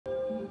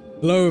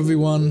Hello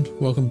everyone,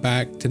 welcome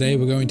back. Today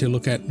we're going to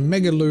look at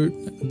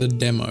Megaloot, the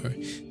demo.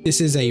 This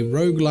is a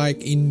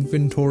roguelike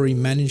inventory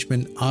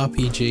management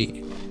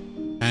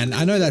RPG. And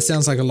I know that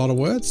sounds like a lot of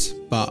words,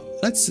 but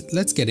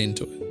let's get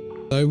into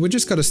it. So we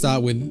just got to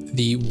start with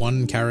the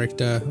one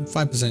character,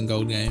 5%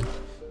 gold game.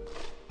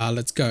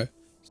 Let's go.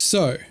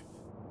 So,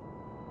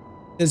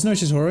 there's no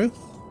tutorial,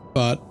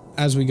 but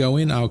as we go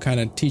in, I'll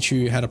kind of teach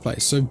you how to play.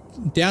 So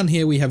down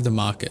here we have the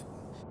market.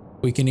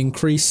 We can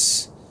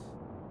increase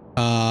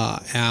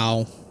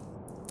our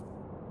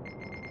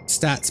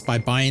stats by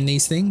buying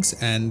these things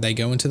and they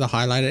go into the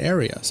highlighted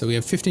area. So we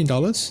have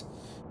 $15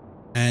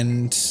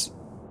 and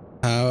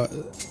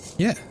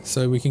yeah,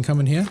 so we can come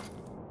in here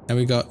and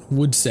we got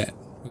wood set.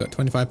 We got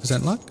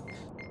 25% luck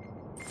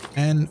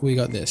and we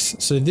got this.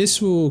 So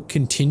this will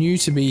continue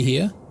to be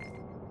here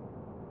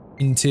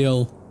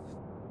until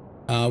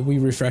we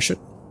refresh it,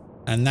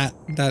 and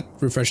that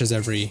refreshes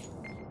every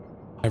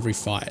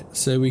fight.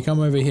 So we come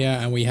over here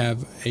and we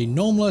have a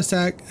normal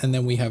attack and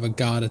then we have a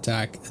guard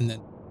attack and then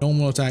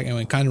normal attack, and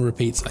it kind of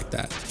repeats like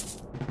that.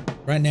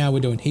 Right now we're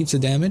doing heaps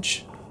of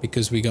damage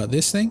because we got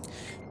this thing,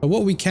 but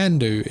what we can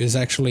do is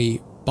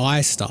actually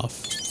buy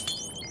stuff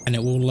and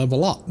it will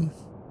level up,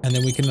 and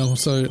then we can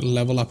also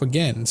level up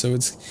again. So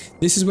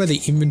this is where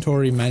the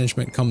inventory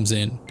management comes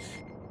in,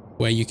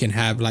 where you can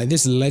have like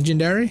this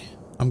legendary.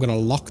 I'm gonna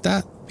lock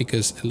that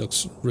because it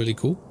looks really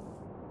cool.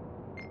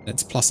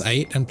 It's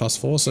 +8 and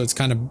 +4, so it's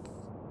kind of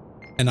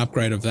an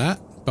upgrade of that,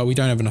 but we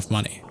don't have enough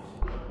money.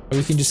 But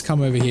we can just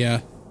come over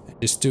here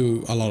and just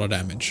do a lot of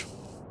damage.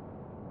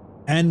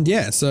 And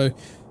yeah, so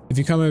if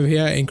you come over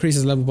here, it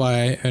increases level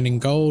by earning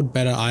gold,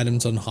 better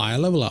items on higher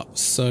level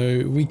ups.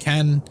 So we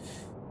can,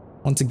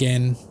 once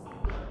again,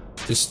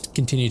 just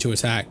continue to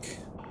attack.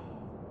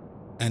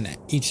 And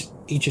each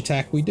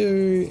attack we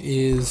do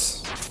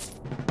is,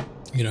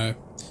 you know,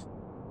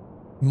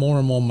 more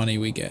and more money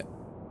we get.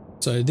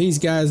 So these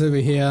guys over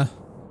here,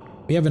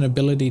 we have an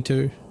ability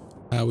to,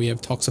 we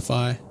have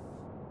Toxify,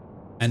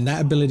 and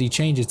that ability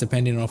changes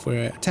depending on if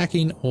we're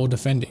attacking or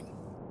defending.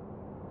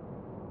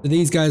 So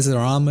these guys that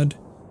are armored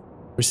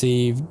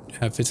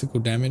have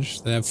physical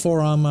damage. They have 4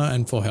 armor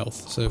and 4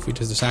 health. So if we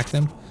just attack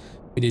them,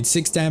 we did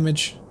 6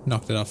 damage,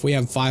 knocked it off. We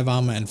have 5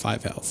 armor and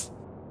 5 health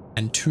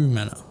and 2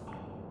 mana.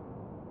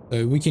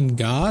 So we can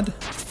guard,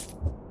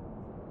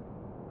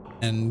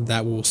 and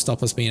that will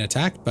stop us being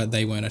attacked, but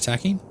they weren't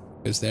attacking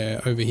because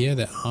they're over here,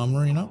 they're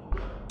armoring up.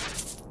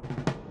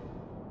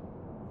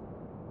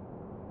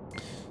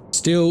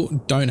 Still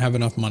don't have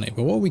enough money,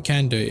 but what we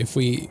can do, if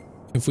we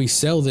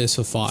sell this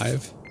for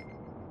 5,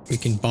 we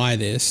can buy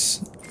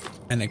this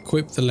and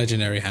equip the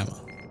legendary hammer.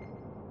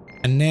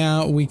 And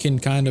now we can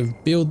kind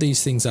of build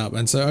these things up.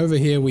 And so over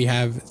here we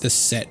have the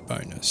set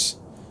bonus.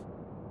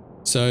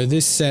 So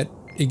this set,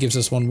 it gives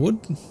us 1 wood.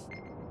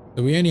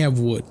 So we only have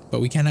wood,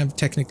 but we can have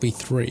technically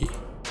 3.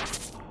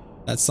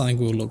 That's something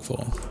we'll look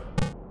for.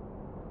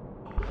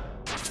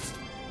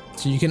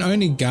 So you can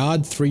only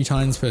guard 3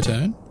 times per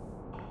turn.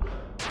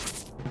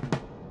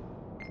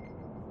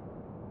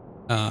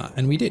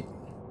 And we did.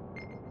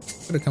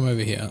 Gotta come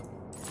over here.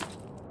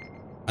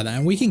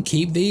 And we can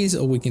keep these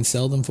or we can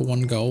sell them for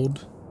 1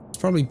 gold. It's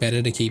probably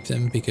better to keep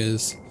them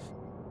because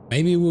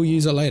maybe we'll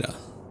use it later.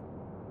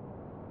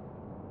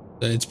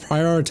 So it's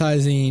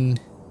prioritizing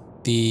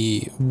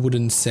the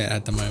wooden set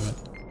at the moment.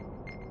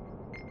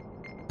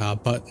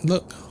 But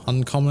look,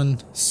 uncommon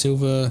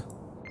silver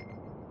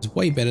is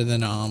way better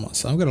than armor,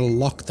 so I'm gonna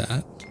lock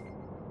that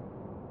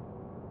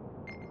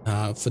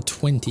for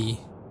 20.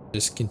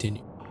 Just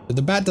continue. So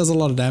the bat does a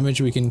lot of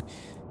damage. We can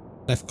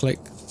left click,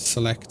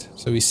 select.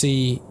 So we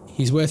see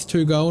he's worth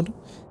 2 gold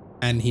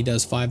and he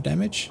does 5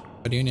 damage,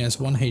 but he only has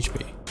 1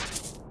 HP.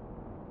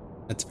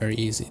 That's very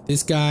easy.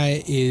 This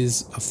guy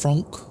is a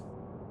Fronk.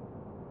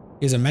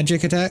 He has a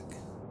magic attack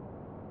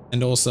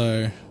and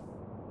also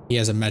he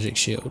has a magic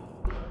shield.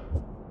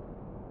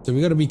 So we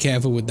got to be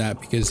careful with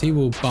that because he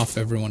will buff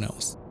everyone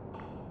else.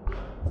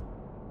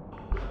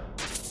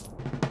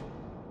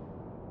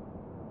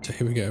 So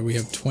here we go, we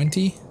have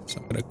 20, so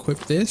I'm going to equip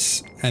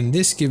this, and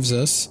this gives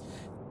us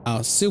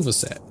our silver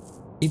set.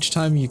 Each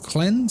time you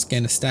cleanse,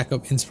 gain a stack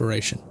of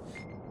inspiration.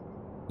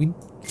 We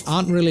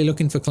aren't really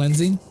looking for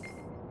cleansing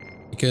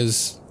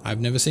because I've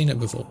never seen it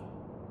before.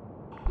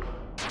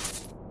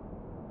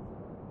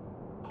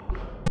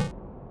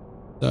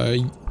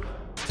 So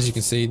as you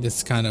can see,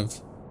 this kind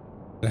of,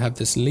 I have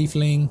this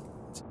leafling,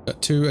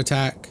 got 2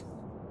 attack.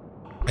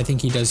 I think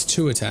he does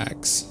 2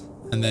 attacks,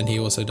 and then he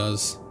also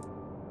does,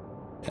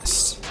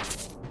 yes.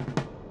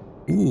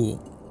 Ooh,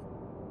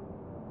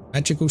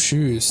 magical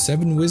shoes,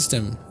 7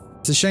 wisdom.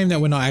 It's a shame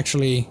that we're not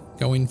actually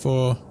going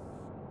for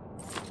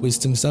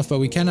wisdom stuff, but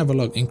we can have a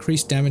look.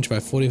 Increased damage by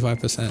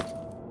 45%.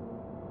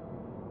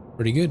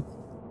 Pretty good.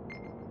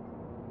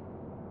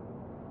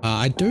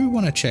 I do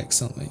want to check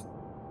something.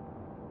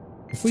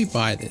 If we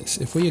buy this,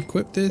 if we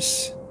equip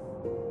this,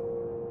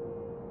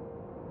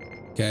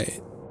 okay,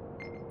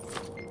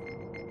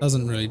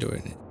 doesn't really do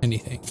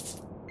anything.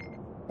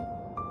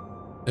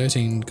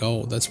 13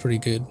 gold, that's pretty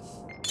good.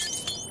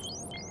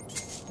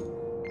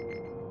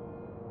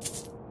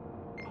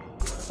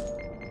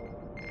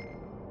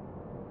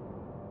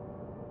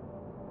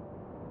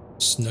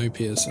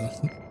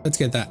 Snowpiercer. Let's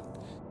get that.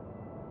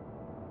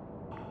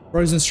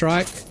 Frozen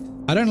Strike.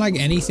 I don't like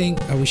anything.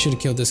 Oh, we should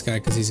have killed this guy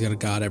because he's got to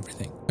guard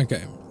everything.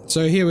 Okay,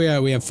 so here we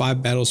are. We have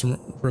 5 battles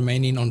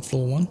remaining on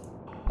floor 1.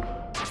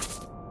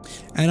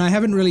 And I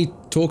haven't really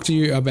talked to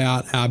you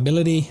about our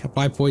ability,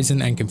 apply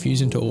poison and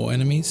confusion to all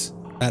enemies.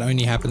 That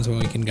only happens when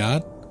we can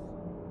guard.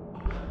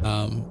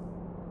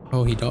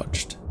 Oh, he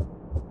dodged.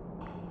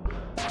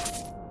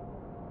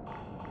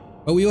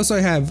 But we also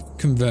have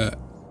convert.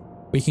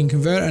 We can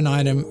convert an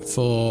item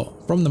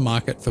from the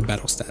market for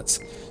battle stats.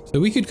 So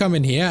we could come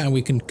in here and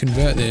we can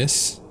convert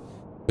this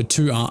for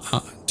 2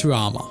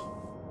 armor.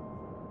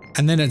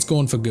 And then it's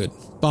gone for good.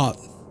 But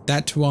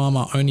that 2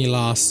 armor only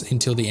lasts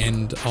until the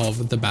end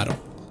of the battle.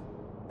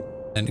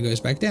 Then it goes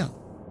back down.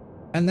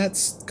 And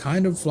that's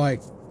kind of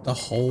like the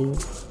whole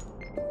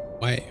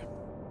way.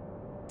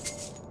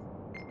 It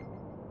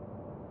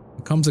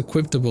becomes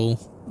equipable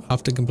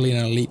after completing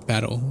an elite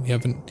battle. We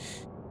haven't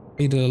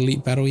completed an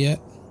elite battle yet.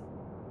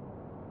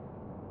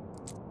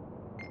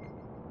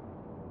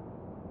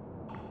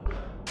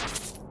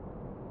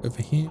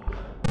 Over here.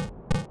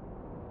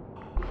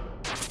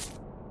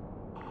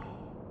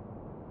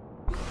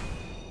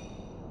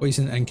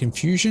 Poison and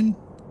confusion.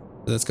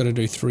 So that's got to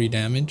do 3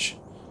 damage.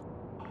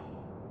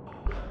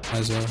 Might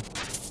as well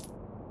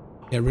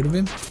get rid of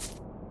him.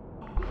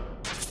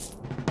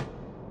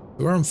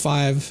 We're on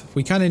 5.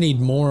 We kind of need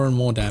more and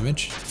more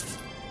damage.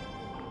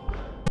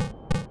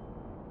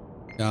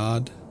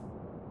 Guard.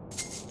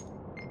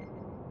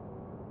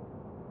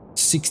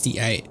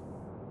 68.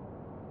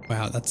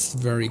 Wow, that's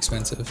very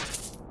expensive.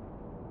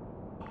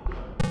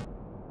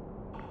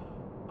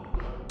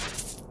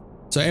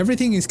 So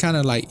everything is kind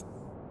of like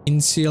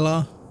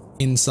insular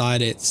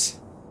inside its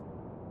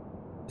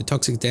the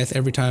toxic death.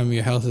 Every time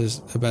your health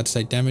is about to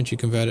take damage, you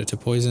convert it to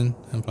poison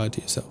and apply it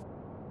to yourself.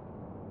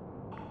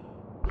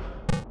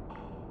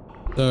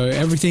 So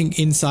everything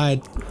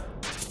inside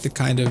the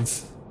kind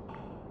of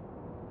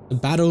the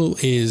battle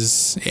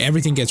is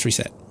everything gets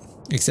reset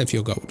except for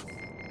your gold.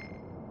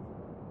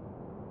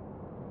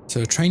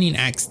 So a training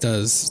axe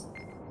does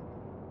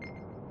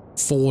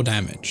 4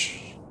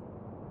 damage,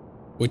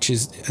 which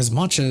is as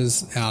much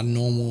as our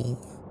normal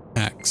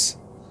axe.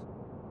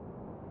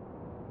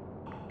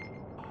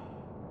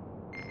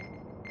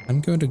 I'm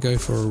going to go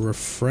for a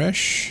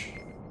refresh.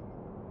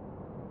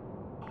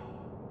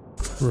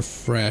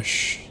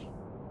 Refresh.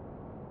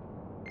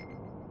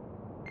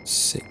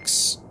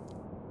 6.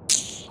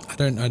 I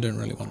don't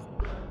really want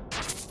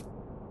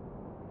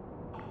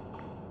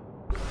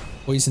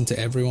poison to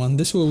everyone.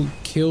 This will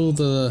kill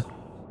the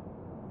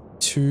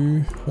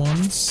 2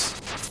 ones.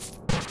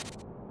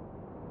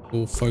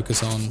 We'll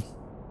focus on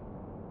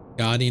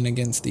guarding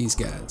against these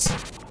guys.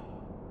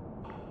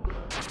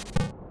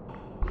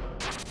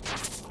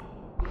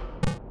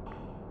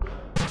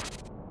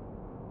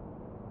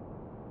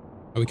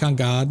 Oh, we can't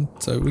guard,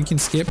 so we can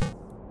skip.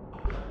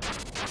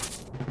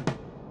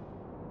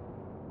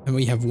 And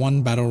we have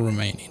 1 battle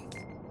remaining.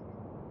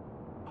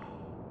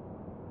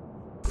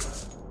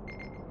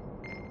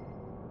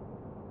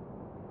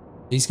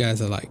 These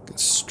guys are like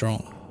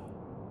strong.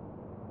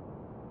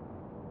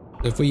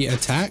 If we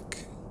attack,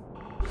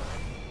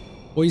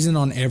 poison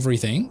on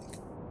everything.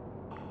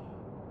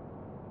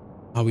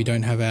 Oh, we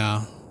don't have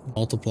our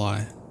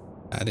multiply.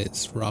 That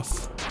is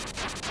rough.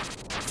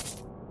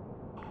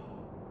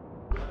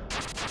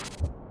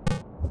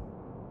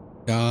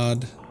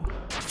 Guard.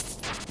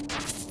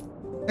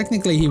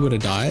 Technically he would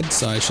have died,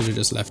 so I should have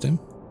just left him.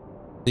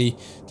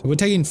 So we're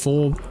taking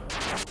 4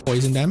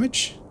 poison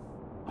damage,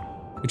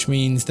 which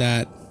means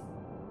that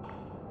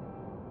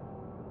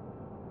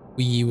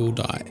we will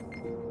die.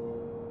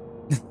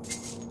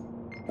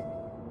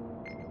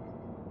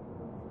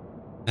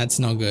 That's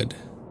not good.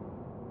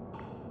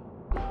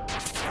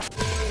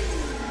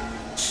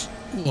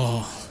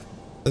 Whoa.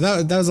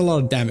 So that was a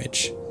lot of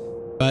damage,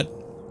 but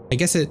I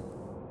guess it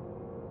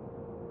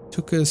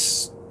took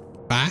us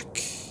back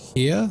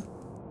here.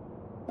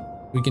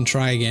 We can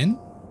try again.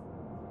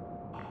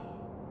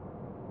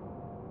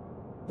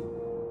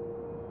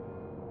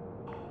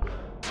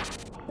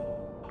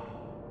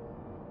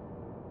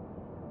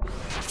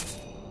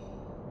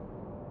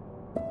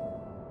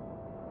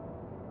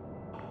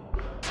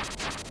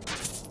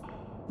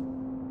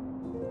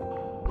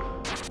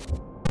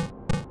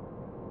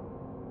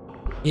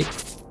 It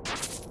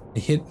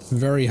hit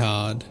very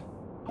hard.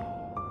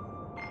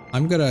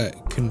 I'm gonna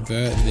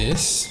convert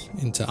this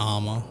into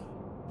armor.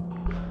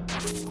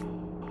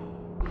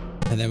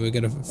 And then we're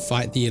gonna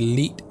fight the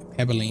elite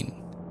Pebbling.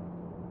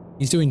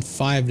 He's doing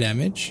 5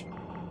 damage.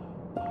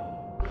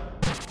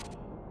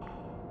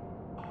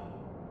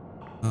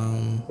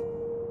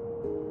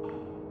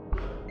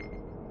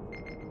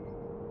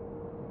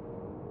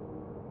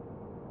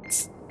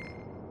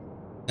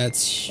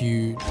 That's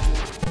huge.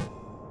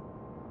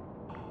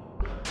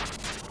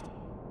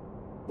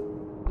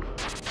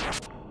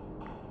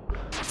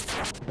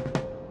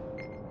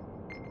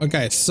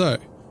 Okay, so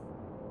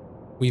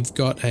we've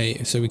got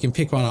so we can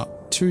pick one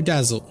up. 2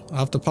 dazzle.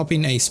 After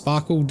popping a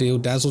sparkle, deal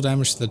dazzle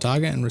damage to the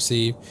target and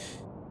receive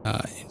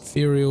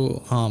Inferior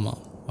armor.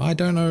 I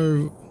don't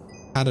know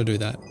how to do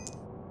that.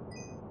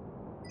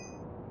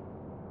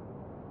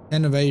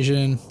 10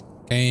 evasion,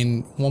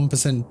 gain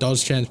 1%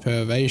 dodge chance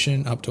per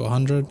evasion up to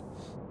 100.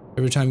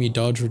 Every time you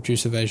dodge,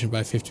 reduce evasion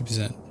by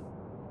 50%.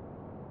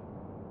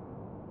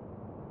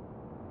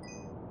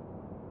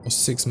 Or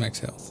 6 max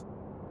health.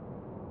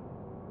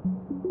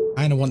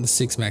 I kinda want the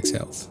 6 max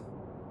health.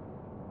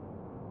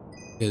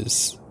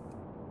 Because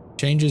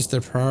changes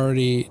the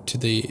priority to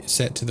the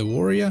set to the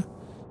warrior,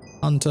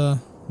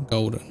 hunter,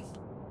 golden.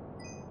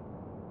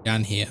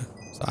 Down here.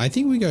 So I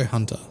think we go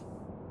hunter.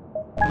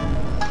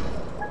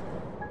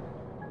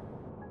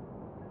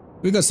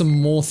 We've got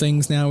some more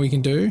things now we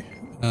can do.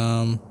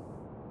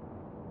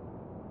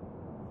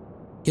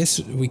 Guess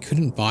we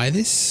couldn't buy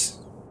this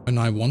when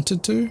I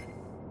wanted to.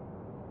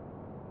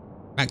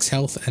 Max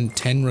health and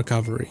 10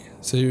 recovery.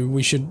 So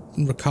we should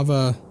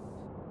recover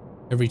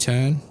every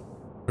turn.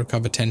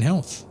 Recover 10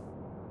 health.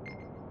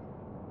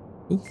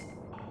 Ooh.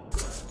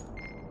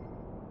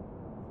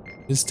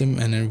 Wisdom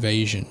and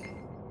evasion.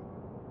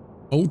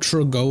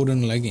 Ultra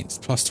golden leggings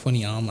plus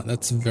 20 armor.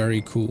 That's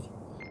very cool.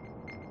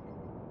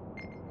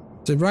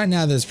 So right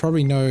now there's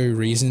probably no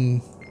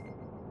reason.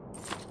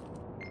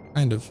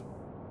 Kind of.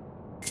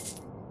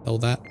 Sell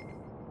that.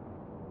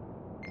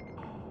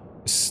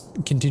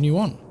 Just continue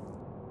on.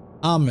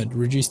 Armored,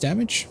 reduce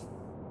damage.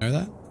 Know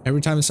that?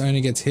 Every time this owner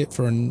gets hit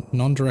for a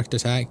non-direct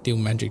attack, deal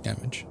magic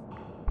damage.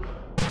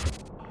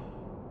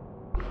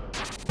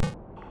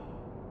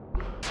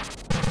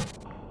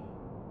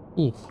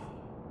 Ooh,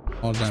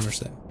 a lot of damage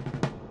there.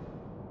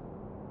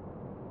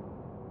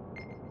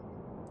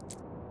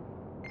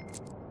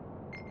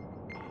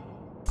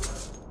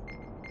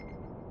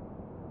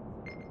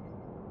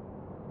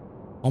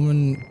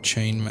 Common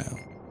chainmail.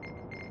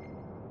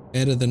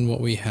 Better than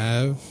what we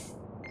have.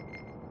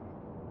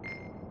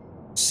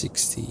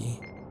 60.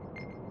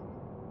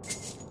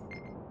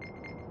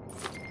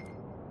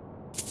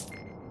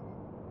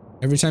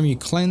 Every time you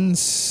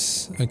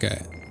cleanse.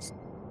 Okay.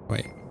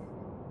 Wait.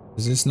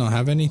 Does this not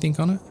have anything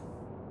on it?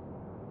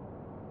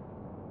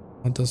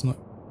 It does not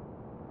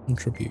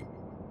contribute.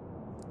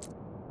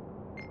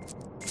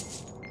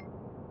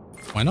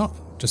 Why not?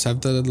 Just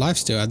have the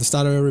lifesteal. At the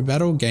start of every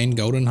battle, gain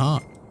golden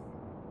heart.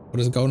 What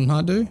does golden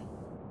heart do?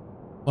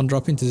 On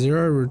dropping to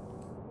 0,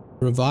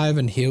 revive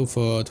and heal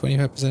for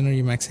 25% of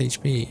your max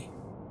HP.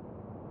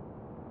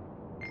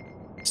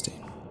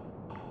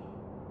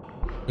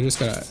 We just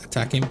gotta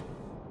attack him.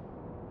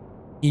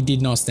 He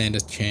did not stand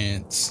a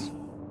chance.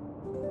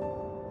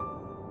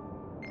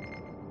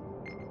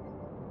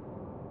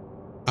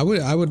 I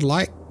would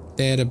like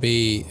there to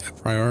be a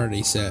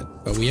priority set,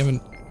 but we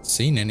haven't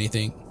seen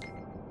anything.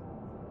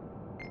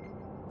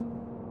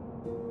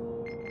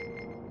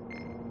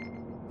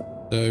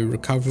 So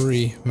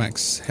recovery,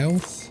 max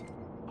health.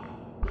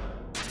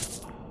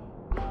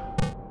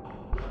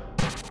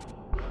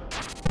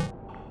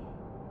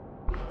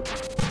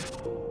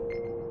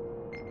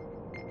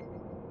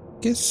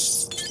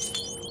 Guess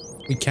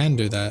we can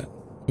do that.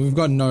 We've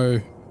got no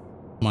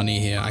money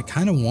here. I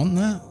kind of want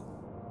that.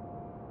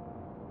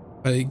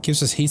 But it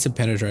gives us heaps of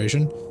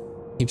penetration,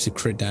 heaps of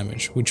crit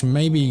damage, which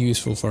may be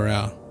useful for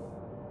our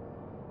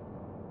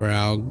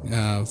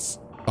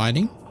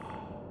fighting.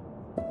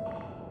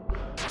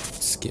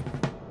 Skip.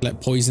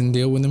 Let poison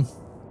deal with them.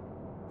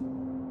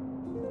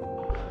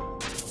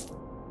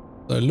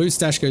 So loot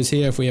stash goes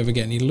here if we ever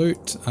get any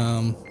loot,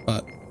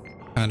 but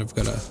kind of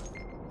gotta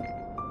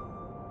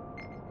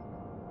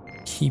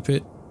keep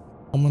it.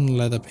 Common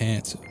leather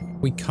pants.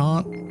 We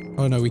can't.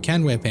 Oh no, we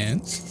can wear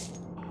pants.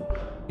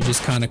 You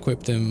just can't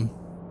equip them.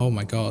 Oh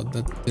my god,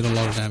 that did a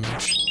lot of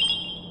damage.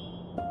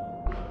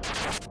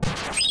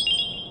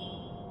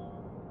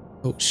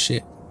 Oh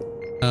shit.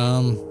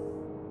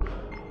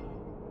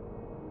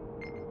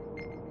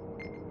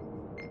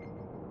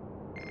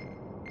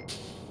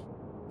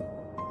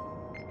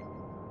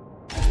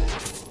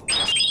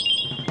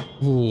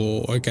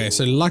 Ooh, okay,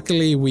 so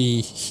luckily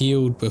we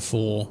healed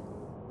before.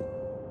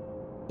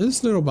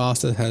 This little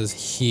bastard has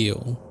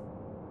heal.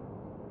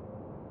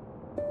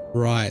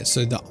 Right,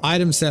 so the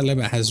item set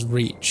limit has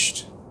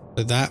reached.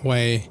 So that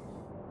way,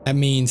 that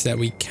means that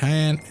we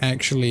can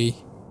actually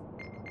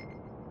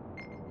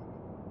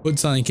put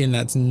something in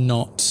that's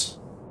not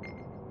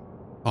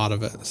part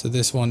of it. So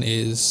this one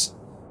is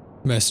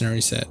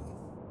mercenary set.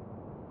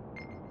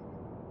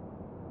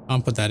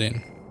 Can't put that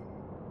in.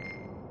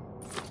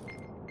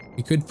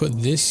 We could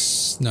put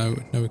this. No,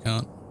 we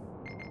can't.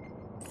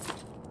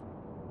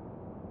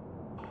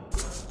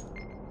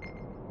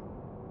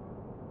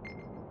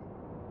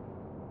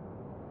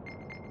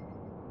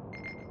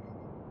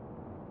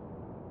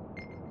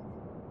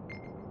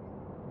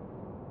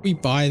 We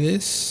buy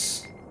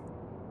this.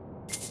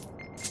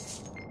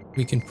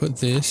 We can put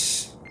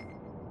this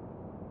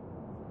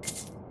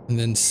and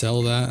then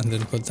sell that and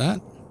then put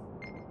that.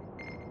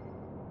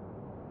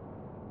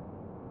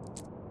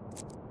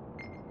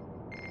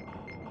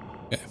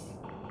 Okay.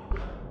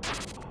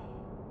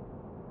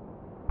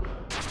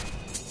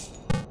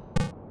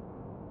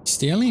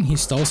 Stealing? He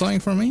stole something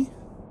from me?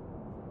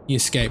 He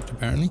escaped,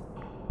 apparently.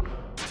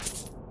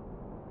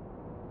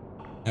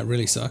 That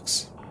really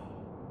sucks.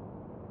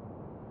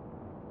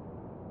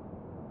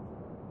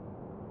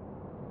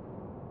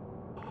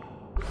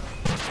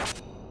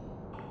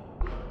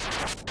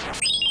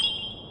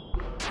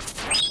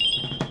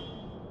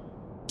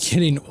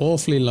 Getting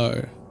awfully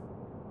low.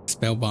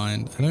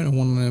 Spellbind. I don't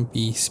want to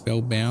be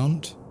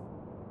spellbound.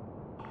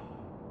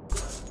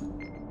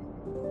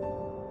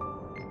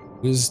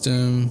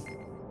 Wisdom.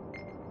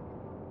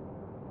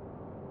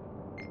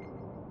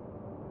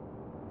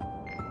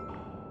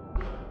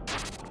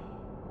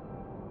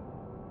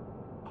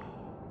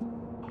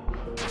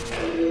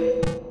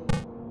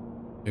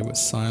 Okay, with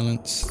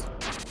silence.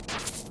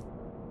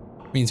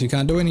 Means we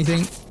can't do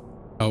anything.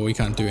 Oh, we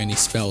can't do any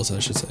spells, I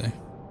should say.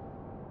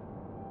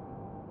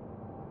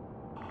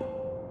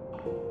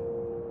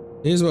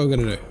 Here's what we're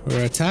gonna do. We're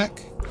gonna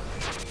attack.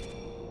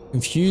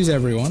 Confuse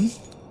everyone.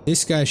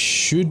 This guy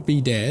should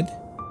be dead.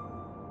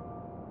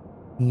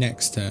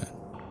 Next turn.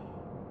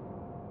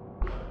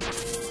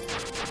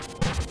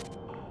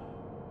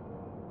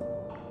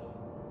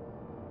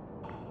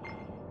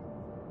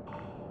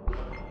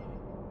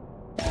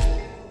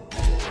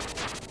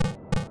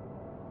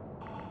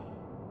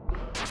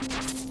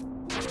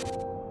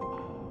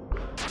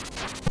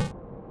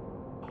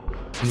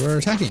 And we're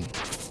attacking.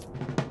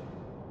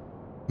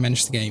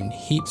 Managed to gain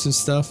heaps of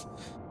stuff.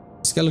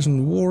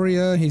 Skeleton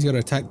warrior, he's got to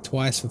attack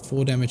twice for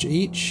 4 damage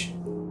each.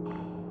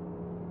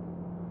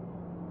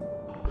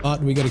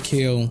 But we got to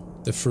kill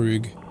the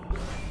frog.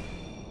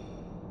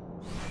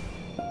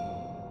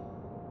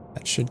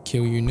 That should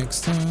kill you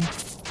next time.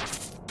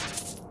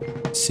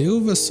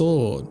 Silver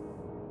sword.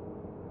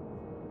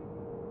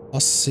 Oh,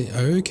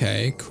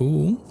 okay,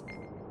 cool.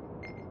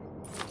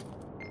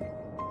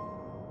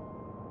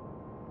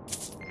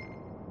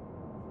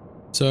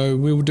 So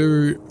we'll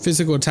do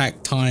physical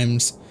attack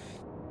times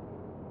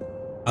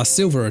a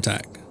silver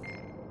attack.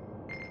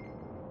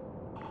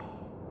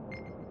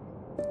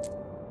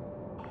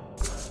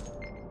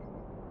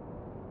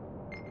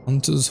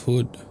 Hunter's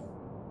Hood.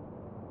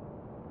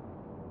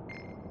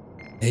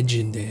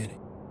 Legendary.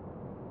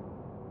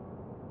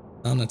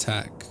 Stun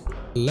attack.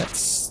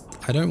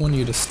 I don't want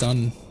you to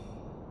stun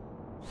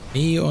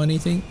me or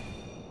anything.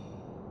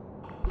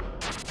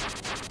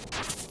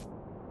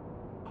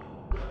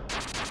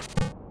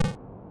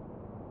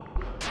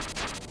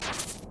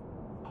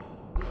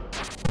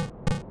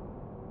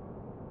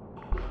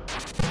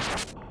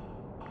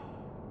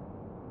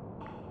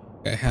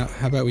 Okay,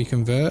 how about we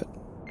convert?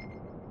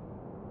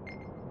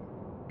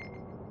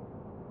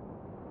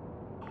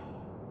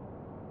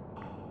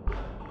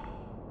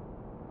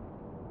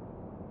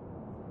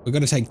 We're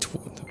gonna take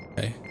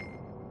okay.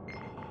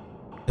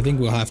 I think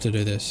we'll have to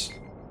do this.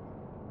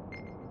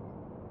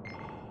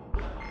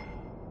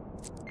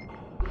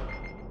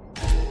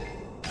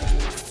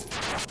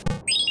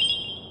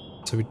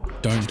 So we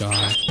don't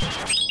die.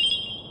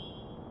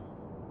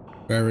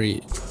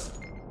 Very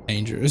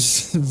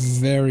dangerous.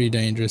 Very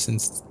dangerous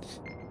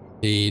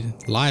indeed.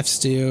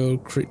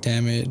 Lifesteal, crit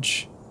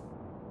damage.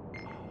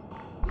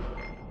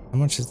 How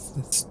much is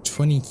it's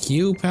 20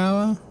 heal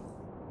power?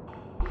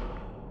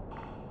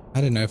 I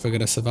don't know if we're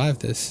gonna survive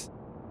this.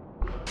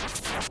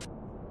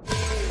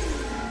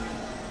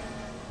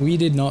 We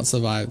did not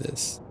survive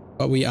this,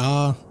 but we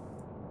are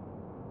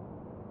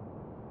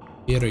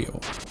Imperial.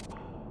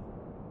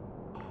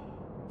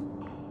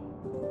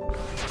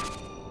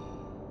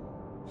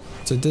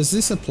 So does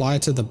this apply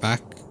to the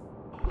back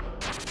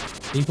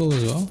people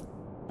as well?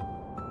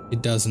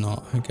 It does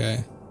not,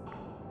 okay.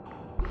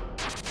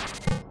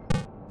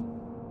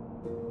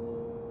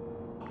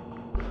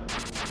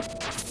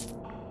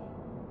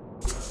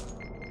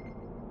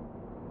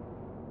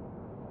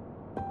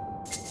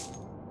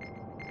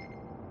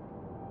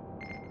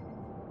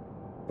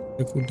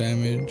 Critical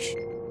damage.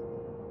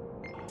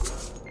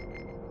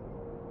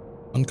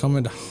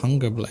 Uncommon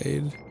Hunger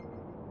Blade.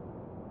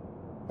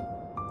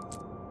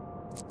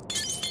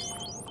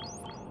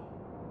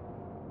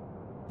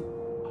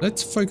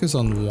 Let's focus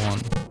on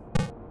one.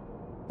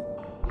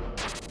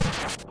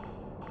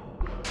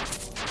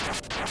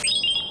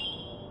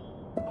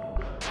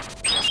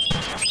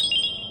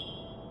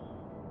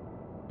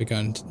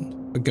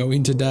 We're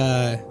going to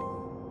die.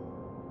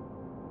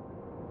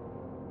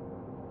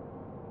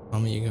 How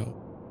many you go?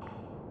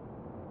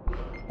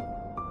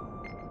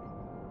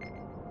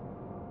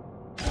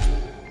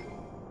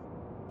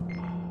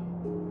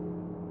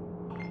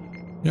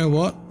 You know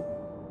what?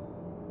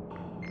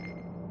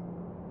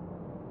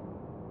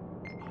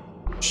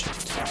 Shit.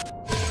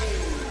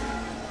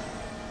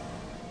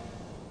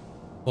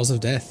 Cause of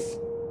death.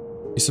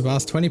 You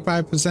surpassed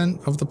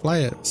 25% of the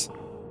players.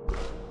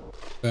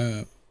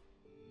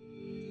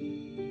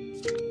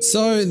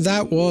 So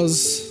that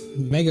was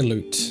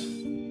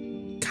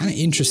Megaloot. Kind of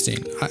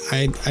interesting.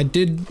 I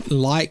did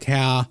like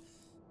how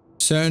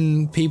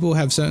certain people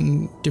have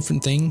certain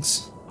different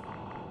things.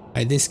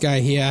 This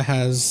guy here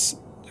has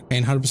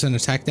 100%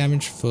 attack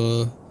damage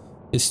for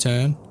this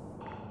turn.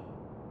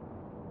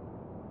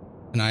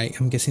 And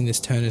I'm guessing this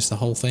turn is the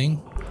whole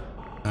thing.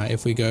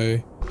 If we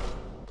go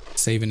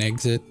save and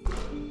exit.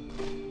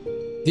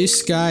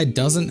 This guy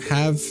doesn't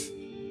have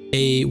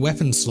a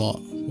weapon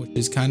slot, which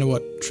is kind of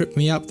what tripped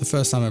me up the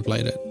first time I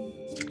played it.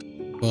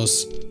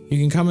 Because you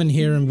can come in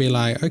here and be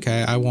like,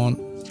 okay, I want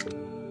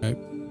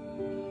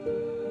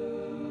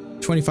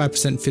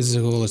 25%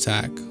 physical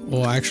attack,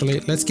 or actually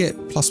let's get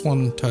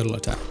 +1 total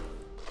attack.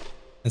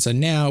 And so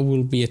now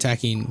we'll be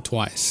attacking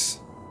twice.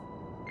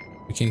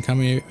 We can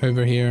come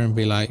over here and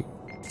be like,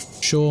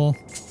 sure,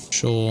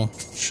 sure,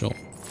 sure.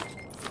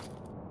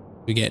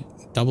 We get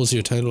doubles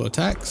your total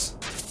attacks.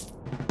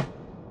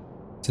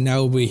 So now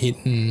we'll be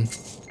hitting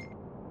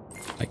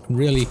like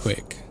really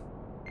quick.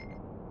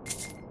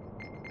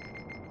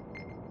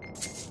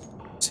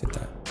 Let's hit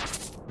that.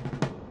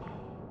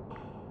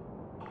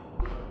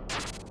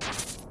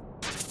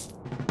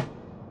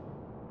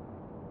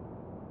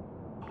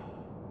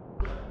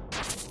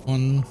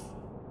 One,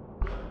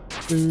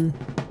 two,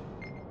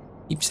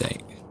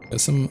 keepsake. Got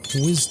some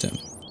wisdom.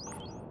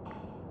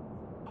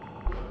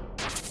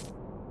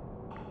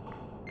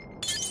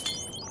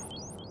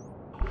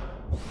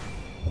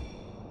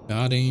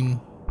 Guarding,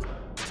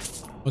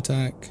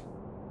 attack.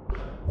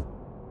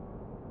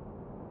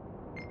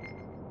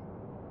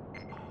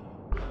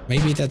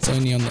 Maybe that's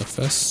only on the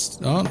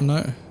first. Oh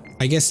no,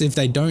 I guess if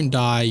they don't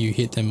die, you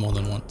hit them more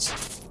than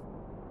once.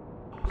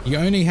 You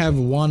only have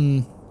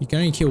one. You can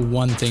only kill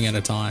one thing at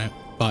a time,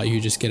 but you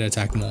just get to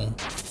attack more.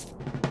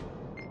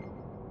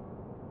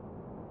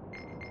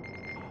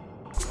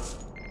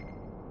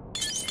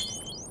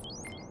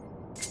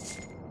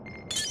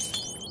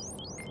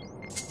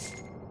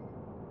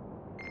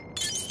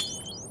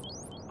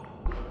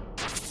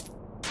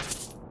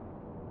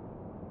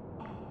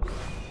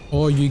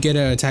 Or you get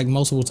to attack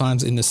multiple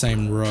times in the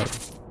same row.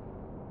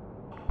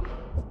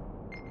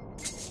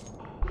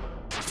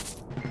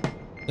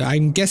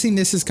 I'm guessing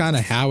this is kind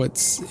of how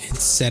it's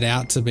set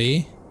out to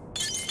be.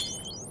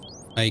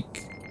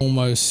 Like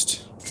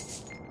almost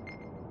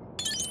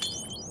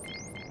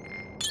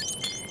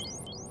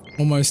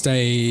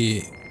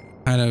a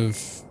kind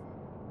of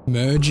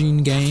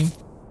merging game.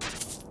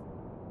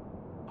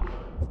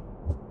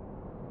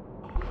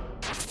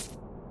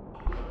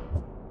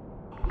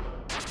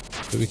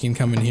 So we can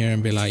come in here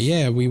and be like,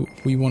 yeah, we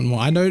want more.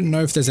 I don't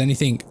know if there's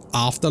anything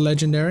after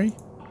legendary.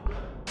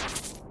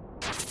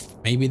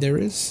 Maybe there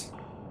is.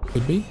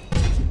 Could be.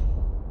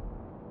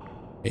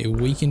 It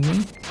weakened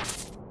me.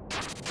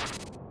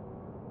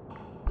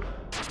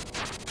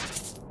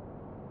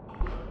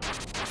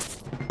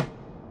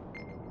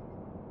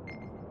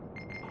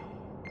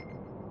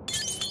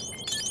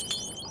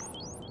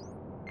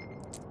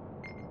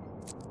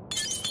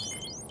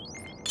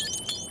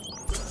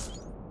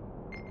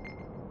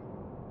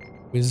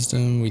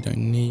 Wisdom, we don't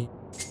need.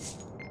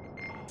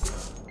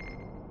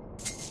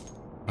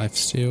 Life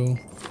steal.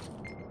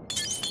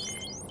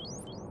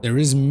 There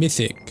is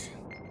mythic.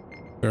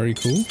 Very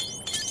cool.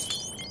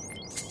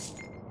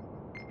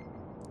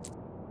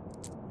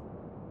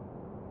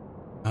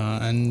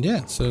 And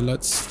yeah, so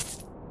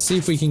let's see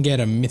if we can get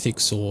a mythic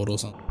sword or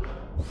something.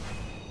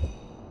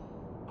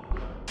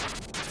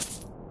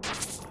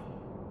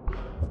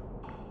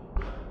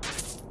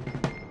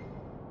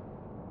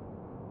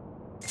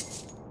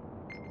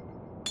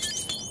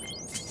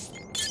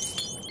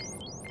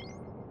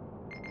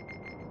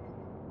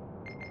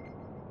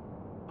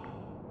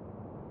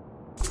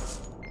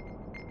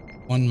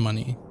 One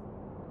money.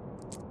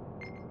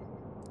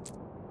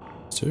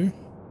 Two.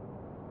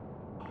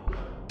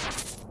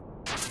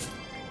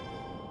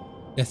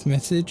 Death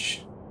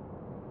message.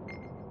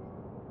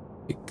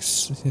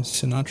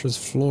 Sinatra's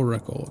floor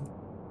record.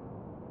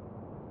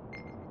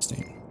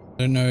 Interesting.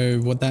 Don't know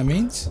what that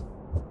means.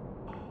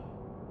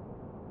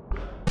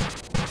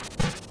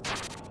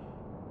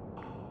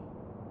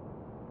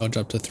 Dodge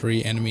up to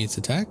 3 enemies'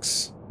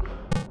 attacks.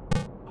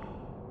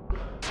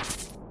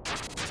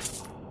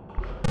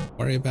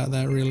 Worry about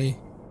that really.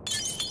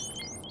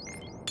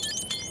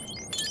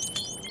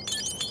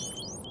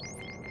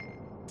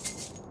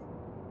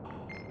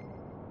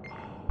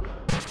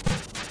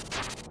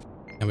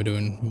 And we're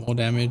doing more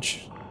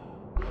damage.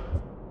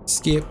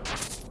 Skip.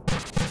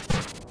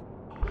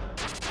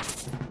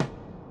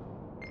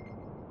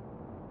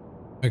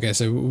 Okay,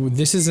 so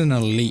this is an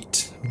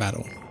elite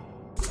battle.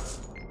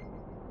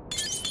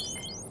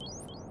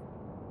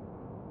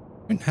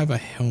 I don't have a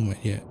helmet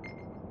yet.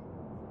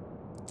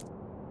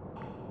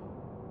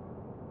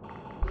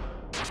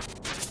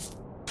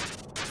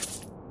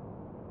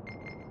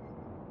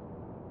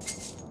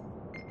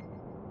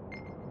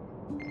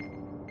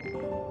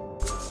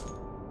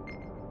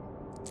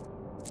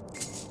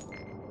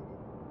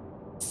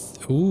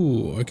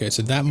 Ooh, okay,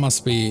 so that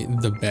must be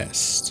the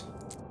best.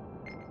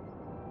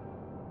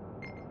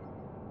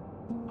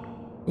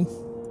 Ooh.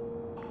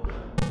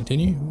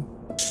 Continue.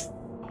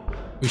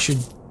 We should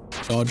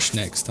dodge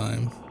next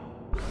time.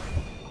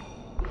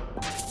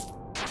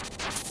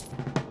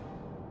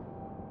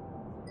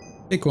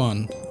 Pick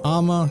one.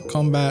 Armor,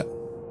 combat,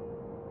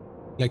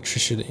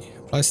 electricity.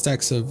 Apply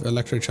stacks of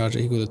electric charge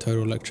equal to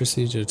total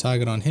electricity to the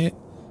target on hit.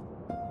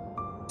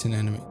 It's an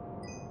enemy.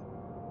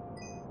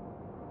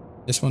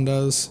 This one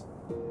does.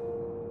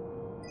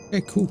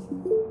 Okay, cool.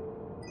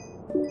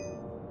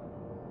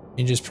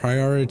 Changes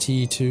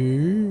priority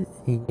to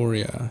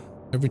warrior.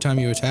 Every time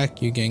you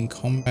attack, you gain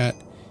combat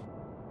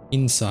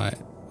insight.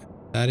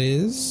 That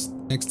is,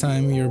 next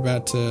time you're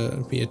about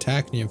to be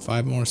attacked and you have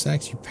 5 more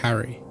attacks, you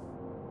parry.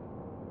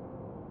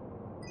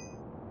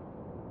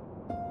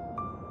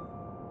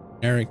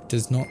 Eric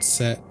does not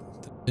set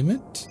the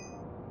limit.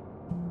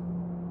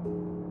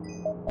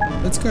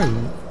 Let's go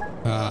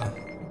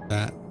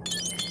that.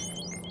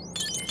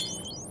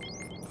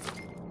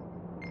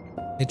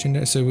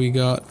 So we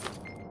got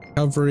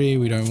recovery,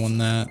 we don't want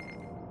that.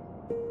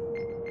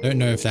 Don't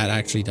know if that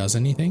actually does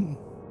anything.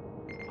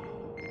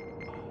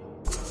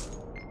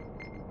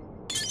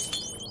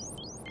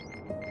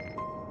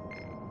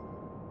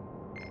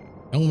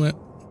 Helmet.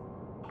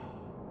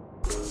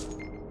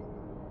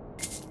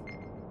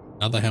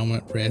 Another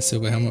helmet, rare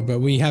silver helmet, but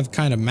we have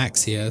kind of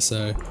max here,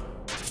 so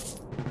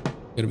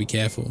gotta be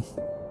careful.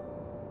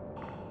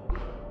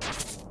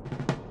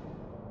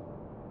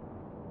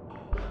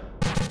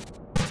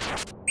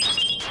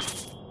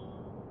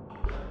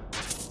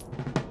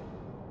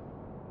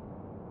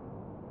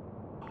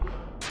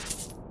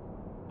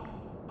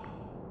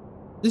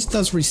 This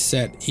does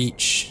reset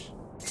each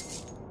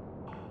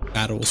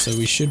battle, so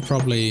we should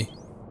probably...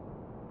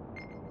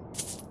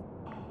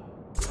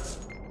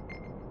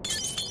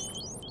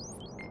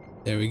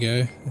 There we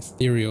go,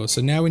 ethereal.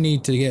 So now we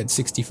need to get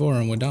 64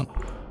 and we're done.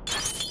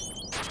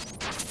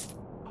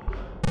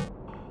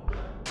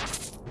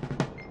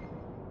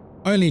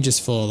 Only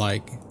just for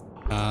like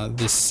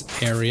this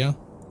area.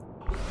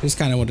 Just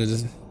kind of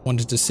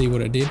wanted to see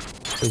what it did.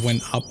 It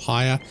went up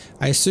higher.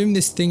 I assume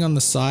this thing on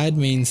the side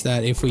means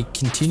that if we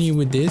continue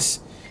with this,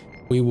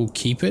 we will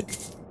keep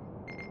it.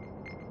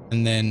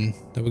 And then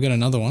we got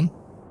another one.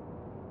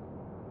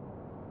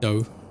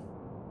 So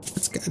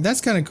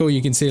that's kind of cool.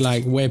 You can see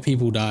like where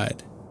people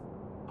died.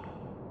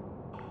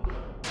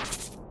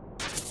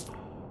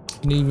 You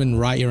can even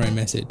write your own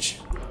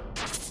message.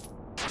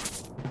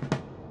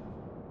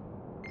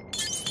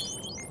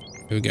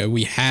 Here we go.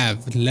 We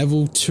have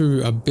level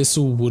 2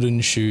 abyssal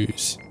wooden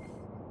shoes.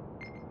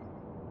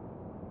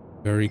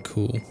 Very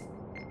cool.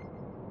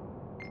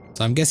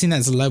 So I'm guessing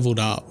that's leveled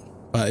up,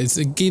 but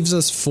it gives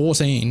us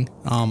 14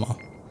 armor,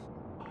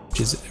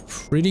 which is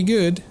pretty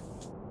good.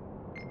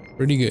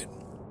 Pretty good.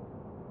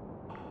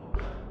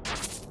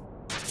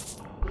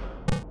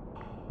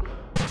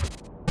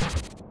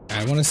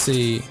 I want to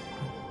see,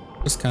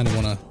 just kind of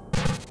want to,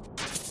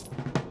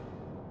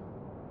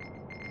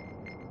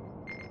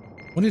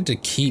 wanted to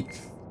keep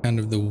kind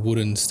of the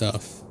wooden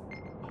stuff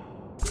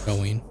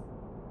going.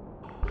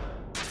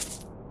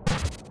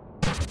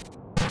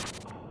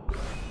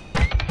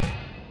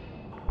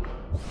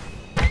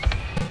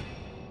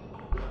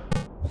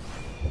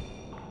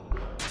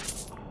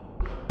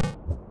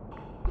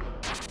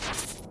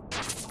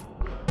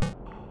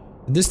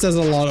 This does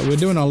a lot, we're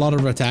doing a lot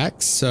of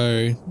attacks,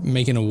 so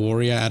making a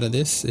warrior out of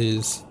this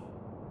is,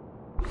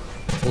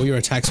 all your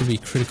attacks will be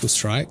critical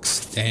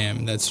strikes.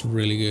 Damn, that's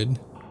really good.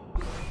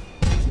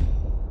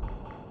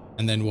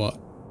 And then what?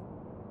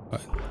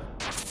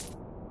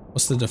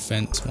 What's the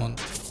defense one?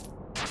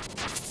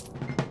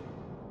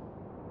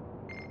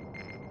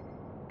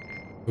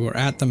 We're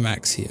at the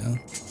max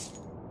here.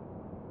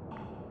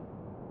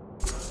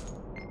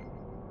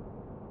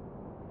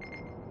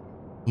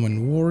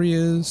 When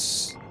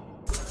warriors...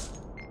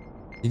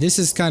 This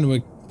is kind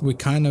of we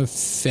kind of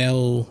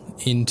fell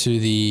into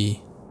the...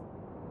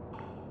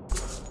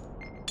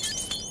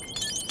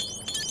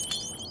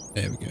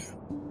 There we go.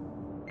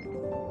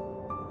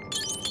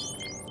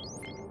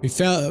 We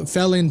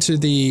fell into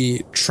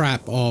the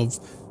trap of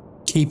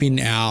keeping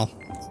our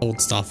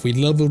old stuff. We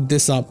leveled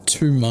this up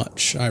too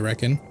much, I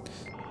reckon.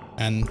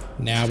 And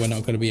now we're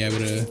not going to be able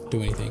to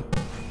do anything.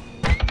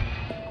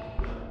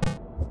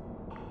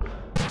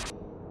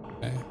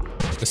 Okay.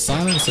 We're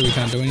silent, so we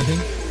can't do anything.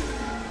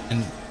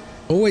 And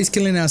always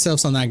killing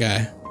ourselves on that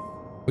guy.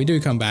 We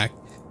do come back,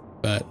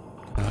 but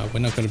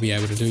we're not going to be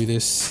able to do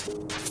this.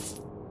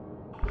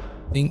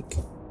 I think.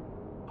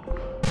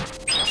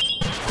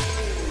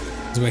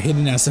 Because we're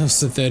hitting ourselves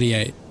to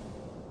 38.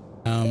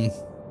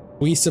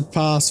 We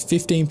surpassed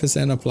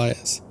 15% of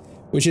players,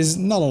 which is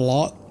not a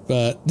lot,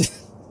 but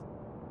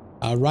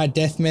right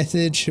death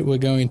message, we're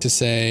going to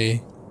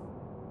say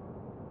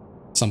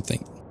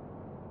something.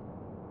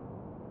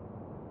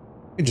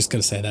 We're just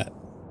going to say that.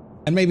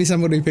 And maybe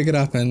somebody will pick it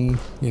up and,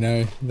 you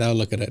know, they'll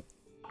look at it.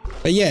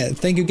 But yeah,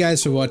 thank you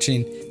guys for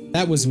watching.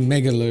 That was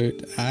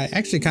Megaloot. I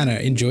actually kind of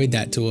enjoyed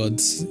that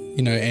towards,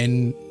 you know,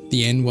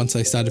 the end once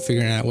I started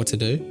figuring out what to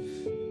do.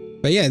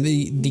 But yeah,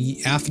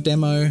 the alpha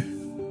demo,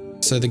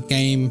 so the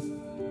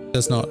game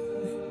it's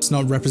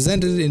not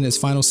represented in its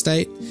final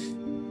state,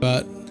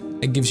 but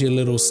it gives you a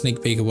little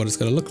sneak peek of what it's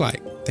going to look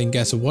like. Thank you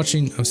guys for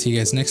watching. I'll see you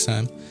guys next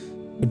time.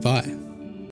 Goodbye.